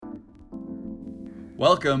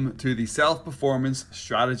Welcome to the Self-Performance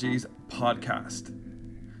Strategies Podcast.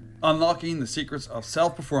 Unlocking the secrets of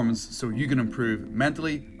self-performance so you can improve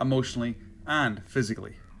mentally, emotionally, and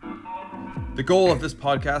physically. The goal of this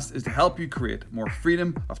podcast is to help you create more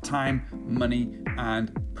freedom of time, money,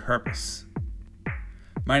 and purpose.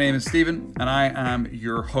 My name is Stephen, and I am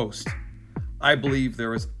your host. I believe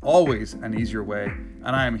there is always an easier way,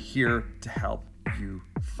 and I am here to help you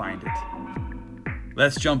find it.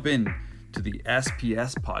 Let's jump in to the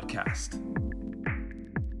SPS podcast.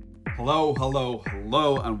 Hello,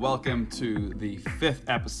 and welcome to the 5th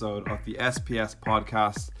episode of the SPS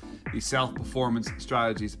podcast, the Self-Performance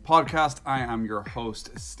Strategies podcast. I am your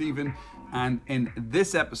host, Stephen, and in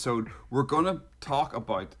this episode, we're going to talk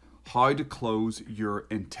about how to close your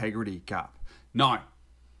integrity gap. Now,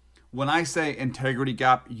 when I say integrity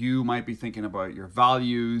gap, you might be thinking about your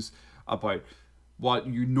values, about what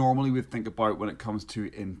you normally would think about when it comes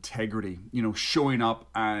to integrity. You know, showing up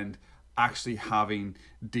and actually having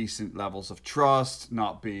decent levels of trust,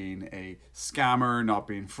 not being a scammer, not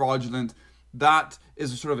being fraudulent. That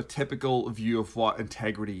is a sort of a typical view of what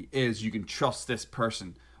integrity is. You can trust this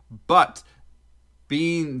person. But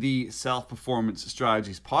being the Self-Performance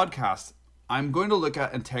Strategies podcast, I'm going to look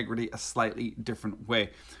at integrity a slightly different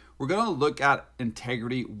way. We're going to look at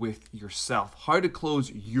integrity with yourself, how to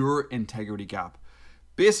close your integrity gap.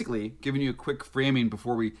 Basically, giving you a quick framing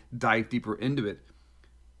before we dive deeper into it.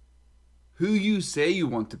 Who you say you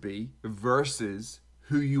want to be versus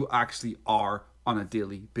who you actually are on a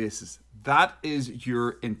daily basis. That is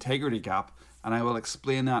your integrity gap, and I will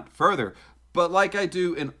explain that further. But like I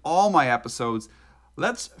do in all my episodes,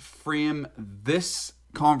 let's frame this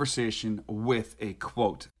conversation with a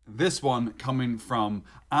quote. This one coming from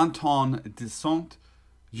Antoine de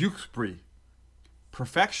Saint-Exupéry.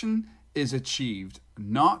 Perfection is achieved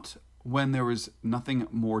not when there is nothing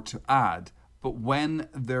more to add, but when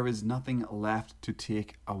there is nothing left to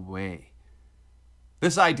take away.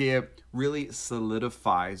 This idea really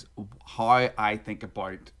solidifies how I think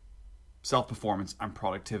about self-performance and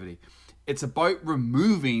productivity. It's about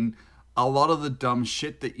removing a lot of the dumb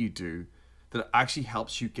shit that you do that actually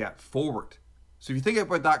helps you get forward. So if you think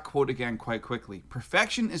about that quote again quite quickly,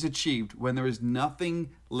 perfection is achieved when there is nothing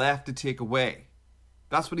left to take away.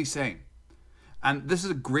 That's what he's saying. And this is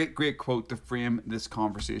a great quote to frame this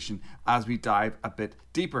conversation as we dive a bit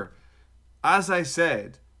deeper. As I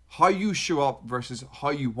said, how you show up versus how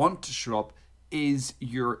you want to show up is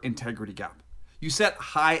your integrity gap. You set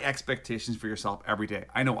high expectations for yourself every day.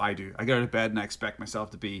 I know I do. I get out of bed and I expect myself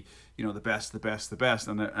to be, the best,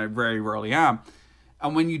 and I very rarely am.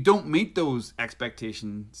 And when you don't meet those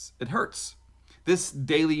expectations, it hurts. This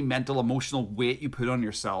daily mental, emotional weight you put on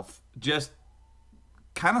yourself just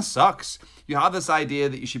kind of sucks. You have this idea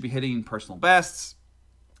that you should be hitting personal bests,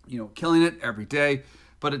 killing it every day,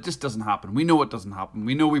 but it just doesn't happen. We know it doesn't happen.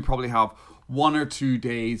 We know we probably have 1 or 2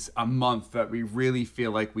 days a month that we really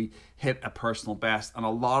feel like we hit a personal best, and a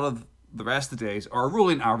lot of the rest of the days are a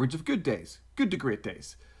rolling average of good days, good to great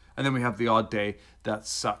days. And then we have the odd day that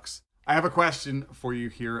sucks. I have a question for you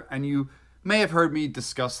here, and you may have heard me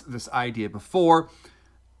discuss this idea before,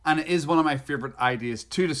 and it is one of my favorite ideas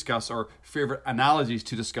to discuss, or favorite analogies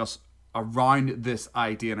to discuss around this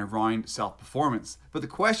idea and around self-performance. But the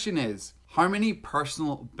question is, how many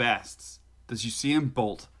personal bests does Usain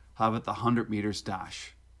Bolt have at the 100 meters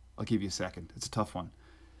dash? I'll give you a second. It's a tough one.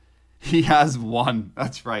 He has one.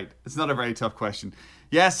 That's right. It's not a very tough question.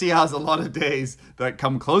 Yes, he has a lot of days that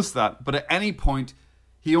come close to that, but at any point,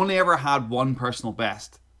 he only ever had one personal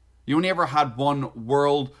best. You only ever had one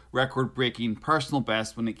world record-breaking personal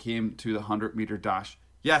best when it came to the 100-meter dash.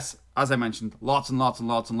 Yes, as I mentioned, lots of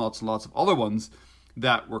other ones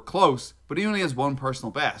that were close, but he only has one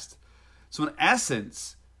personal best. So in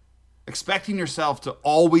essence, expecting yourself to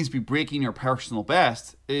always be breaking your personal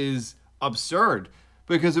best is absurd,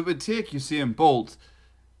 because it would take Usain Bolt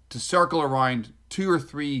to circle around 2 or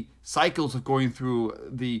 3 cycles of going through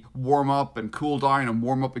the warm-up and cool down and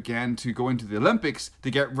warm up again to go into the Olympics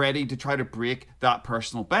to get ready to try to break that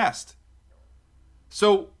personal best.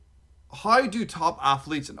 So how do top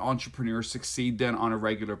athletes and entrepreneurs succeed then on a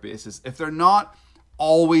regular basis? If they're not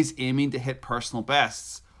always aiming to hit personal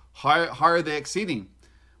bests, how are they exceeding?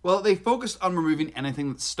 Well, they focus on removing anything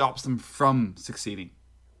that stops them from succeeding.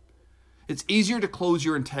 It's easier to close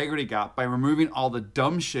your integrity gap by removing all the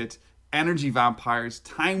dumb shit, energy vampires,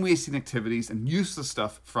 time-wasting activities, and useless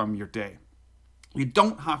stuff from your day. You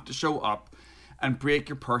don't have to show up and break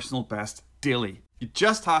your personal best daily. You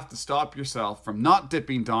just have to stop yourself from not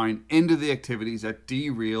dipping down into the activities that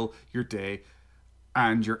derail your day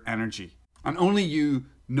and your energy. And only you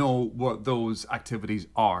know what those activities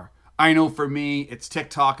are. I know for me, it's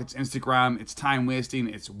TikTok, it's Instagram, it's time wasting,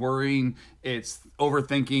 it's worrying, it's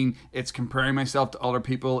overthinking, it's comparing myself to other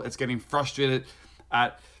people, it's getting frustrated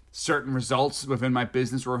at certain results within my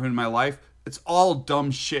business or within my life. It's all dumb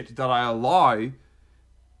shit that I allow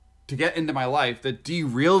to get into my life that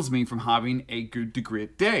derails me from having a good to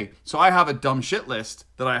great day. So I have a dumb shit list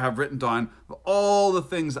that I have written down of all the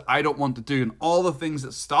things that I don't want to do and all the things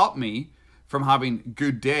that stop me from having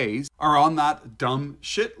good days are on that dumb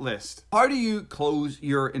shit list. How do you close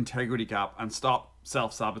your integrity gap and stop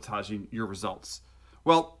self-sabotaging your results?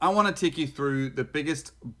 Well, I want to take you through the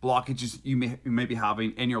biggest blockages you may be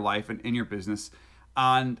having in your life and in your business.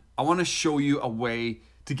 And I want to show you a way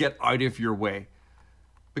to get out of your way.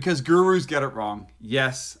 Because gurus get it wrong.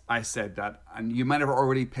 Yes, I said that. And you might have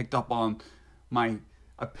already picked up on my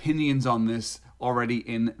opinions on this already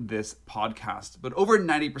in this podcast. But over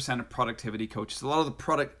 90% of productivity coaches, a lot of the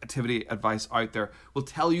productivity advice out there will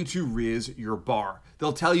tell you to raise your bar.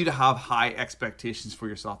 They'll tell you to have high expectations for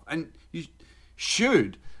yourself. And you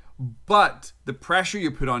should. But the pressure you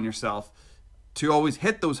put on yourself to always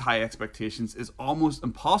hit those high expectations is almost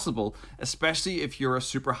impossible, especially if you're a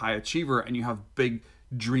super high achiever and you have big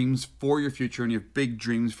dreams for your future and you have big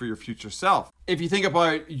dreams for your future self. If you think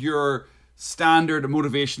about your standard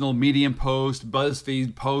motivational Medium post,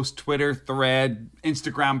 BuzzFeed post, Twitter thread,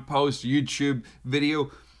 Instagram post, YouTube video,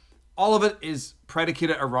 all of it is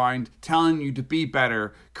predicated around telling you to be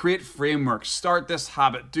better, create frameworks, start this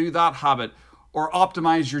habit, do that habit, or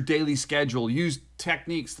optimize your daily schedule. Use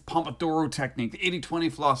techniques, the Pomodoro technique, the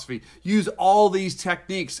 80-20 philosophy. Use all these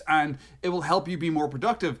techniques and it will help you be more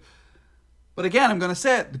productive. But again, I'm going to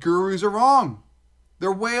say it, the gurus are wrong.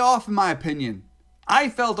 They're way off in my opinion. I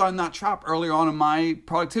fell down that trap early on in my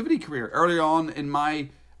productivity career. Early on in my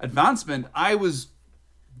advancement, I was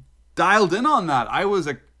dialed in on that. I was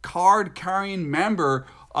a card-carrying member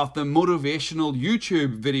of the motivational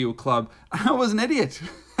YouTube video club. I was an idiot.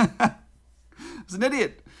 I was an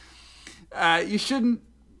idiot. You shouldn't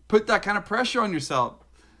put that kind of pressure on yourself.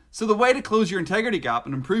 So the way to close your integrity gap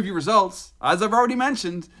and improve your results, as I've already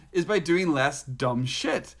mentioned, is by doing less dumb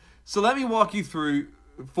shit. So let me walk you through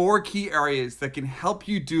 4 key areas that can help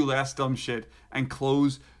you do less dumb shit and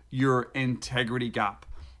close your integrity gap.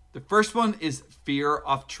 The first one is fear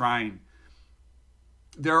of trying.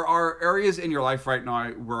 There are areas in your life right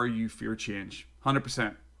now where you fear change.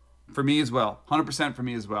 100%. For me as well. 100% for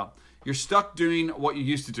me as well. You're stuck doing what you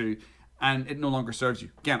used to do and it no longer serves you.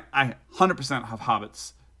 Again, I 100% have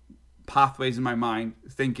habits, pathways in my mind,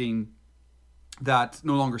 thinking that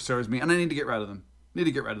no longer serves me and I need to get rid of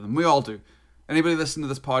them. We all do. Anybody listening to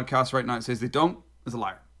this podcast right now that says they don't is a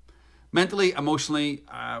liar. Mentally, emotionally,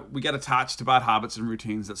 we get attached to bad habits and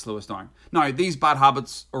routines that slow us down. Now, these bad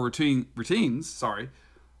habits or routines,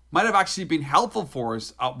 might have actually been helpful for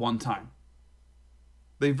us at one time.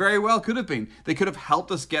 They very well could have been. They could have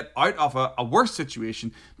helped us get out of a worse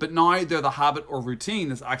situation, but now they're the habit or routine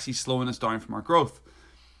that's actually slowing us down from our growth.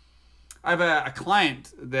 I have a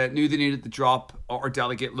client that knew they needed to drop or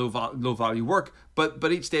delegate low value work,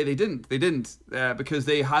 but each day they didn't because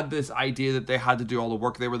they had this idea that they had to do all the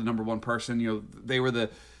work. They were the number one person. They were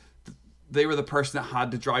the person that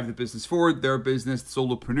had to drive the business forward. Their business,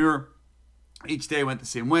 solopreneur. Each day went the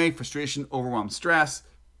same way. Frustration, overwhelm, stress.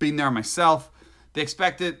 Been there myself. They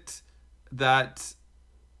expected that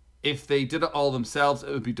if they did it all themselves,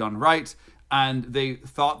 it would be done right. And they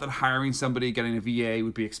thought that hiring somebody, getting a VA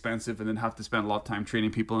would be expensive and then have to spend a lot of time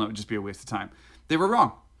training people and it would just be a waste of time. They were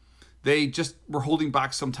wrong. They just were holding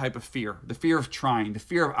back some type of fear. The fear of trying, the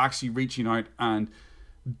fear of actually reaching out and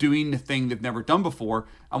doing the thing they've never done before.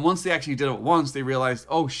 And once they actually did it once, they realized,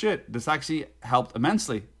 oh shit, this actually helped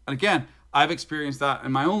immensely. And again, I've experienced that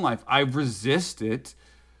in my own life. I've resisted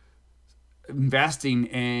investing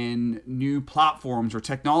in new platforms or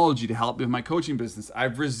technology to help me with my coaching business.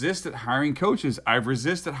 I've resisted hiring coaches. I've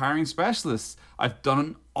resisted hiring specialists. I've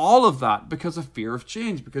done all of that because of fear of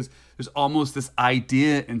change, because there's almost this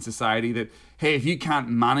idea in society that, hey, if you can't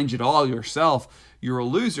manage it all yourself, you're a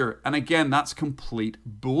loser. And again, that's complete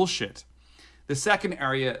bullshit. The second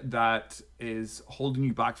area that is holding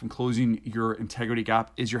you back from closing your integrity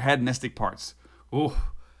gap is your hedonistic parts.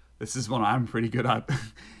 Oh, this is one I'm pretty good at.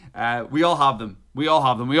 We all have them. We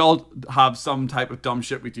all have some type of dumb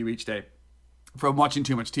shit we do each day. From watching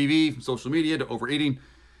too much TV, from social media, to overeating,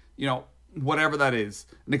 whatever that is.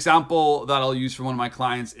 An example that I'll use for one of my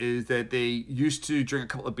clients is that they used to drink a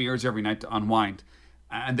couple of beers every night to unwind.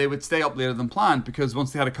 And they would stay up later than planned because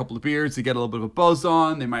once they had a couple of beers, they get a little bit of a buzz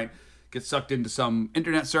on. They might get sucked into some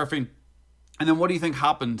internet surfing. And then what do you think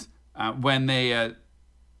happened when they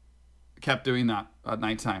kept doing that at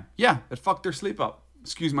nighttime? Yeah, it fucked their sleep up.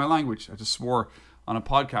 Excuse my language. I just swore on a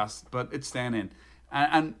podcast, but it's staying in.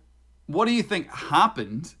 And what do you think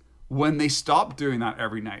happened when they stopped doing that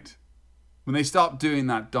every night? When they stopped doing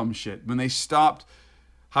that dumb shit? When they stopped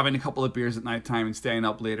having a couple of beers at night time and staying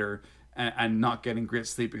up later and not getting great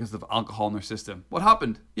sleep because of alcohol in their system? What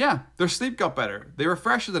happened? Yeah, their sleep got better. They were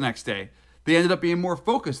fresher the next day. They ended up being more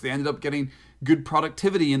focused. They ended up getting good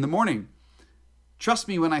productivity in the morning. Trust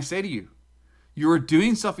me when I say to you, you are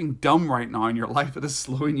doing something dumb right now in your life that is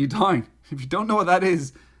slowing you down. If you don't know what that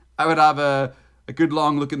is, I would have a good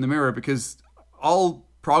long look in the mirror, because all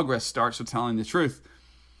progress starts with telling the truth.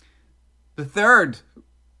 The third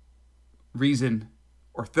reason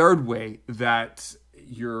or third way that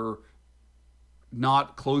you're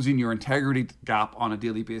not closing your integrity gap on a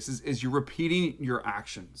daily basis is you're repeating your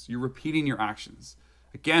actions. You're repeating your actions.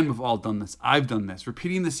 Again, we've all done this. I've done this.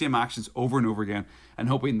 Repeating the same actions over and over again and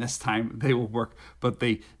hoping this time they will work, but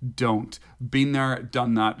they don't. Been there,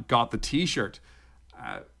 done that, got the t-shirt.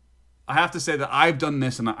 I have to say that I've done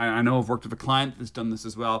this, and I know I've worked with a client that's done this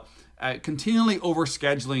as well. Continually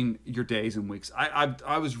overscheduling your days and weeks.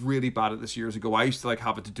 I was really bad at this years ago. I used to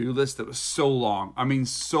have a to-do list that was so long. I mean,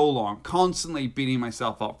 so long. Constantly beating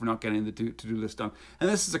myself up for not getting the to-do list done. And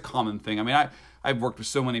this is a common thing. I mean, I've worked with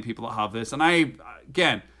so many people that have this. And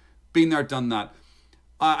again, been there, done that.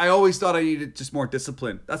 I always thought I needed just more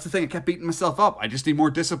discipline. That's the thing. I kept beating myself up. I just need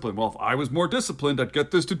more discipline. Well, if I was more disciplined, I'd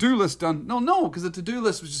get this to-do list done. No, because the to-do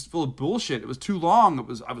list was just full of bullshit. It was too long. I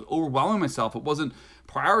was overwhelming myself. It wasn't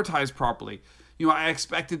prioritized properly. I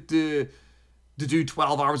expected to do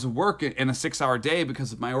 12 hours of work in a 6-hour day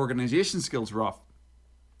because of my organization skills were off.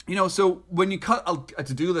 So when you cut a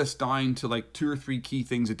to-do list down to 2 or 3 key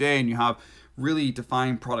things a day, and you have really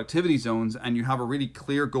defined productivity zones, and you have a really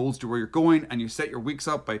clear goals to where you're going, and you set your weeks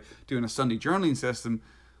up by doing a Sunday journaling system,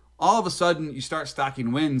 all of a sudden you start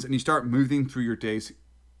stacking wins and you start moving through your days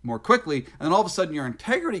more quickly. And then all of a sudden your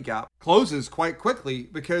integrity gap closes quite quickly,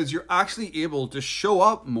 because you're actually able to show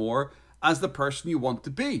up more as the person you want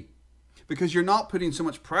to be, because you're not putting so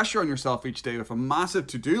much pressure on yourself each day with a massive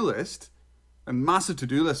to-do list. And massive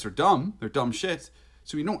to-do lists are dumb. They're dumb shit.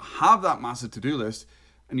 So you don't have that massive to-do list,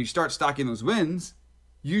 and you start stacking those wins,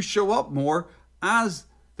 you show up more as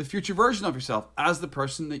the future version of yourself, as the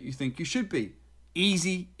person that you think you should be.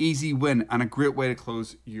 Easy win, and a great way to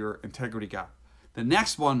close your integrity gap. The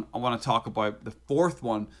next one I want to talk about, the fourth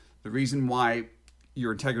one, the reason why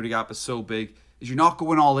your integrity gap is so big, is you're not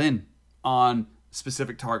going all in on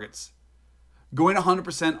specific targets. Going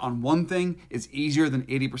 100% on one thing is easier than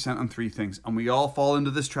 80% on 3 things, and we all fall into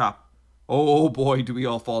this trap. Oh boy, do we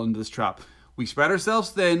all fall into this trap. We spread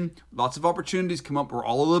ourselves thin, lots of opportunities come up, we're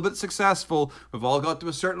all a little bit successful, we've all got to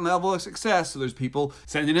a certain level of success, so there's people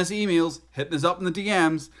sending us emails, hitting us up in the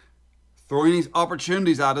DMs, throwing these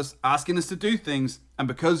opportunities at us, asking us to do things, and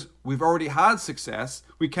because we've already had success,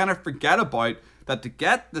 we kind of forget about that to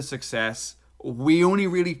get the success, we only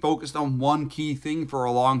really focused on one key thing for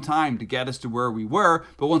a long time to get us to where we were,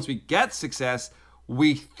 but once we get success,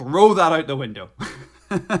 we throw that out the window.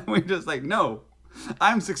 We're just no.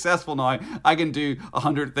 I'm successful now. I can do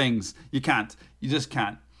 100 things. You can't. You just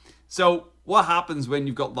can't. So what happens when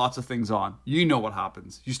you've got lots of things on? You know what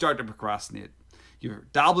happens. You start to procrastinate. You're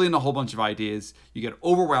dabbling in a whole bunch of ideas. You get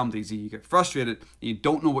overwhelmed easy. You get frustrated. And you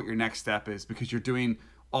don't know what your next step is, because you're doing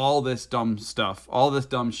all this dumb stuff, all this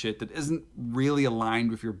dumb shit that isn't really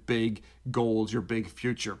aligned with your big goals, your big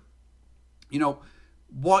future.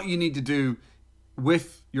 What you need to do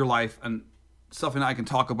with your life, and something that I can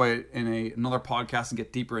talk about in another podcast and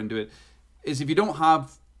get deeper into it, is if you don't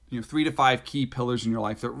have 3 to 5 key pillars in your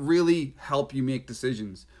life that really help you make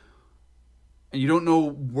decisions, and you don't know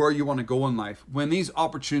where you want to go in life, when these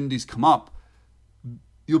opportunities come up,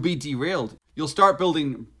 you'll be derailed. You'll start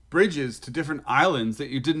building bridges to different islands that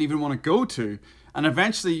you didn't even want to go to, and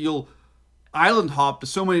eventually you'll island hop to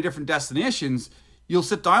so many different destinations, you'll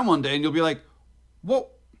sit down one day and you'll be like,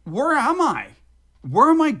 where am I?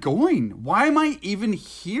 Where am I going? Why am I even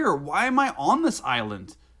here? Why am I on this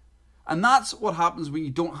island? And that's what happens when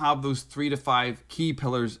you don't have those 3 to 5 key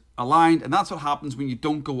pillars aligned. And that's what happens when you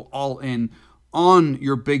don't go all in on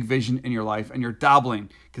your big vision in your life and you're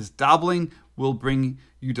dabbling. Because dabbling will bring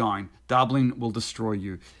you down. Dabbling will destroy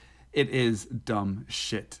you. It is dumb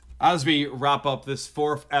shit. As we wrap up this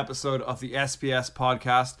 4th episode of the SPS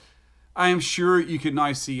podcast, I am sure you can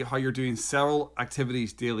now see how you're doing several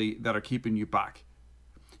activities daily that are keeping you back.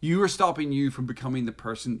 You are stopping you from becoming the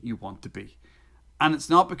person you want to be. And it's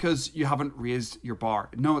not because you haven't raised your bar.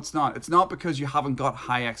 No, it's not. It's not because you haven't got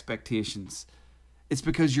high expectations. It's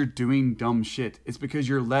because you're doing dumb shit. It's because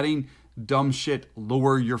you're letting dumb shit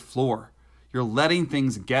lower your floor. You're letting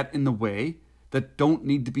things get in the way that don't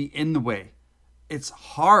need to be in the way. It's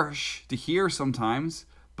harsh to hear sometimes,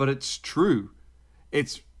 but it's true.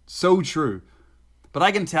 It's so true. But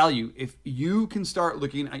I can tell you, if you can start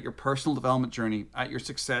looking at your personal development journey, at your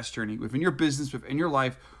success journey, within your business, within your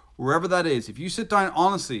life, wherever that is, if you sit down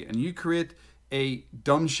honestly and you create a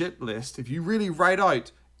dumb shit list, if you really write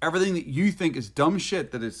out everything that you think is dumb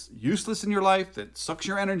shit, that is useless in your life, that sucks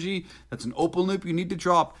your energy, that's an open loop you need to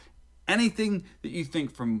drop, anything that you think,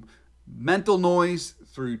 from mental noise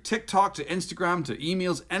through TikTok to Instagram to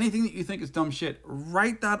emails, anything that you think is dumb shit,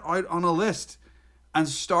 write that out on a list and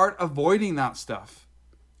start avoiding that stuff.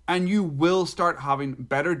 And you will start having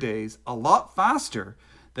better days a lot faster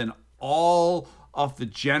than all of the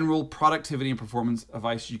general productivity and performance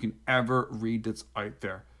advice you can ever read that's out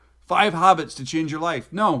there. 5 habits to change your life.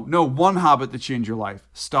 No, 1 habit to change your life.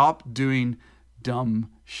 Stop doing dumb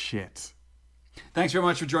shit. Thanks very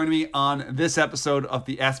much for joining me on this episode of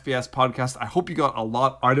the SPS podcast. I hope you got a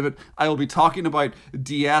lot out of it. I will be talking about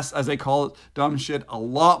DS, as I call it, dumb shit, a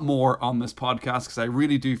lot more on this podcast, because I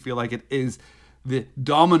really do feel like it is the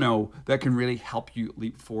domino that can really help you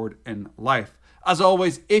leap forward in life. As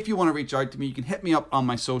always, if you want to reach out to me, you can hit me up on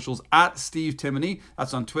my socials at Steve Timoney.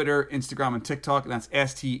 That's on Twitter, Instagram, and TikTok. And that's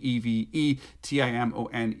SteveTimoney.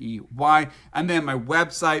 And then my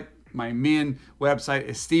website, my main website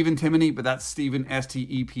is Stephen Timoney, but that's Stephen,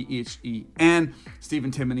 Stephen,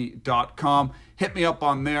 StephenTimoney.com. Hit me up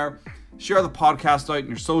on there. Share the podcast out in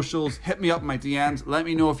your socials. Hit me up in my DMs. Let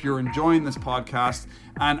me know if you're enjoying this podcast.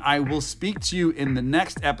 And I will speak to you in the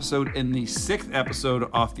next episode, in the 6th episode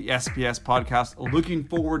of the SPS podcast. Looking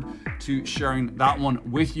forward to sharing that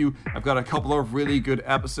one with you. I've got a couple of really good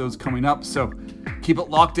episodes coming up, so keep it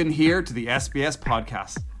locked in here to the SPS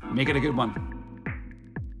podcast. Make it a good one.